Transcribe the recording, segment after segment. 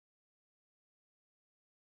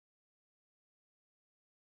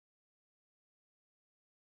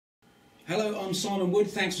Hello, I'm Simon Wood.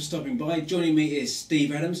 Thanks for stopping by. Joining me is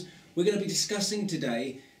Steve Adams. We're going to be discussing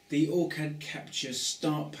today the OrCAD Capture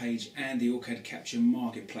start page and the OrCAD Capture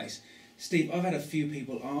marketplace. Steve, I've had a few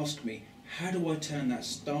people ask me, how do I turn that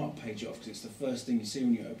start page off? Because it's the first thing you see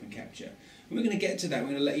when you open Capture. And we're going to get to that.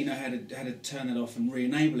 We're going to let you know how to turn it off and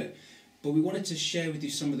re-enable it. But we wanted to share with you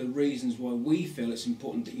some of the reasons why we feel it's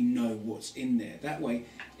important that you know what's in there. That way,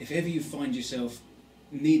 if ever you find yourself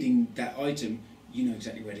needing that item, you know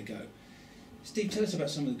exactly where to go. Steve, tell us about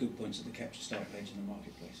some of the good points of the Capture start page in the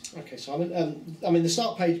marketplace. Okay, Simon. The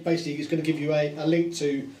start page basically is going to give you a link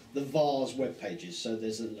to the VAR's web pages. So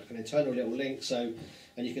there's like an internal little link.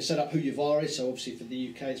 And you can set up who your VAR is. So obviously for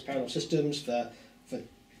the UK, it's Parallel Systems. For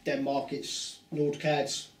Denmark, it's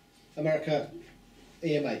OrCAD. America,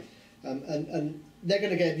 EMA. And they're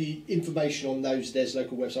going to give you information on those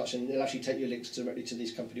local websites, and they'll actually take your links directly to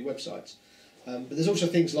these company websites. But there's also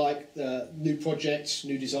things like new projects,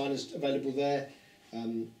 new designers available there.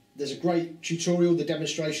 There's a great tutorial, the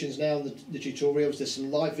demonstrations now, and the tutorials. There's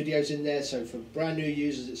some live videos in there, so for brand new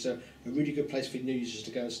users, it's a really good place for new users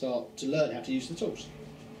to go and start to learn how to use the tools.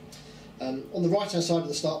 On the right-hand side of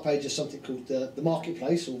the start page is something called the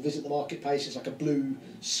marketplace, or visit the marketplace. It's like a blue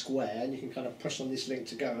square, and you can kind of press on this link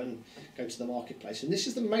to go to the marketplace. And this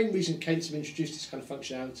is the main reason Cadence have introduced this kind of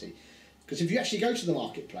functionality, because if you actually go to the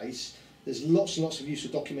marketplace, there's lots and lots of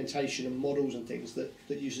useful documentation and models and things that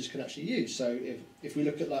users can actually use. So if we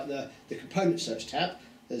look at like the component search tab,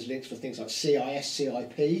 there's links for things like CIS,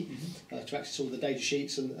 CIP, to access all the data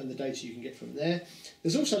sheets and the data you can get from there.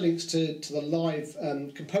 There's also links to the live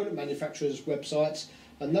component manufacturers' websites,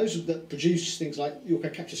 and those that produce things like your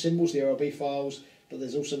Capture symbols, the OLB files, but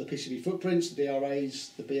there's also the PCB footprints, the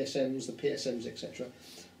DRAs, the BSMs, the PSMs, etc.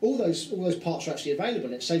 All those parts are actually available,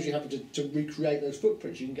 and it saves you having to recreate those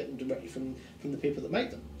footprints. You can get them directly from the people that make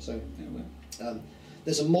them. So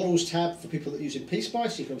there's a models tab for people that are using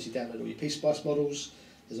PSpice. You can obviously download all your PSpice models.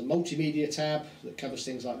 There's a multimedia tab that covers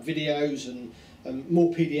things like videos and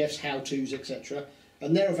more PDFs, how-tos, etc.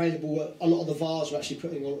 And they're available. A lot of the VARs are actually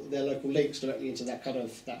putting all their local links directly into that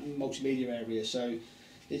multimedia area. So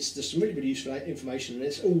there's some really useful information, and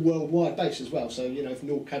it's all worldwide based as well. So if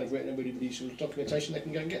OrCAD have written a really useful documentation, they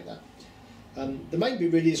can go and get that. The main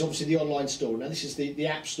bit really is obviously the online store. Now this is the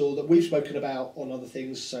app store that we've spoken about on other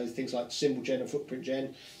things, so things like Symbol Gen and Footprint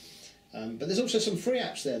Gen. But there's also some free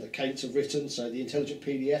apps there that Cadence have written, so the intelligent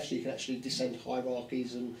PDF, so you can actually descend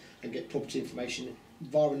hierarchies and get property information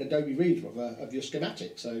via an Adobe Reader of your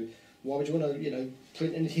schematic. So why would you want to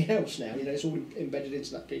print anything else now? It's all embedded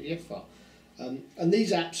into that PDF file. And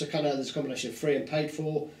these apps are there's a combination of free and paid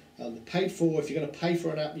for. The paid for, if you're going to pay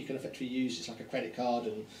for an app, you can effectively use it's like a credit card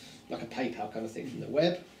and like a PayPal kind of thing from the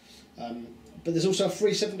web. But there's also a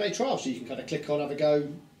free 7-day trial, so you can click on, have a go,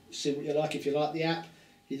 see what you like. If you like the app,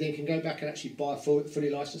 you then can go back and actually buy a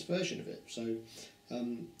fully licensed version of it. So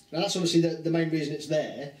now that's obviously the main reason it's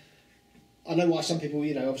there. I know why some people,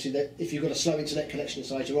 obviously that if you've got a slow internet connection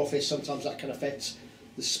inside your office, sometimes that can affect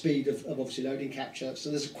the speed of obviously loading Capture. So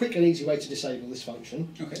there's a quick and easy way to disable this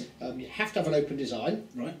function. Okay. You have to have an open design.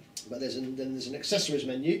 Right. But then there's an accessories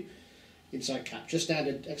menu inside Capture,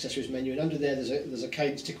 standard accessories menu, and under there there's a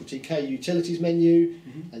Cadence Tickle TK utilities menu,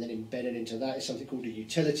 and then embedded into that is something called the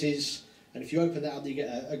utilities. And if you open that up, you get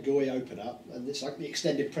a GUI open up, and it's like the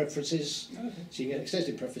extended preferences. Okay. So you get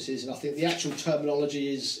extended preferences, and I think the actual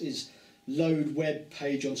terminology is load web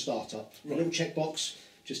page on startup. Right. A little checkbox,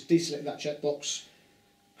 just deselect that checkbox,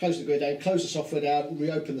 close the GUI down, close the software down,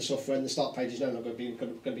 reopen the software, and the start page is no longer going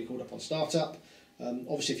to be called up on startup.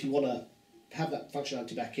 Obviously, if you want to have that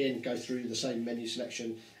functionality back in, go through the same menu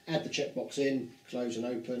selection, add the checkbox in, close and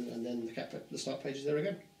open, and then the start page is there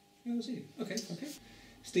again. Yeah, that's easy. Okay.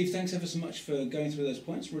 Steve, thanks ever so much for going through those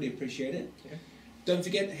points. Really appreciate it. Okay. Don't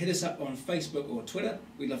forget, hit us up on Facebook or Twitter.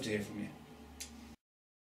 We'd love to hear from you.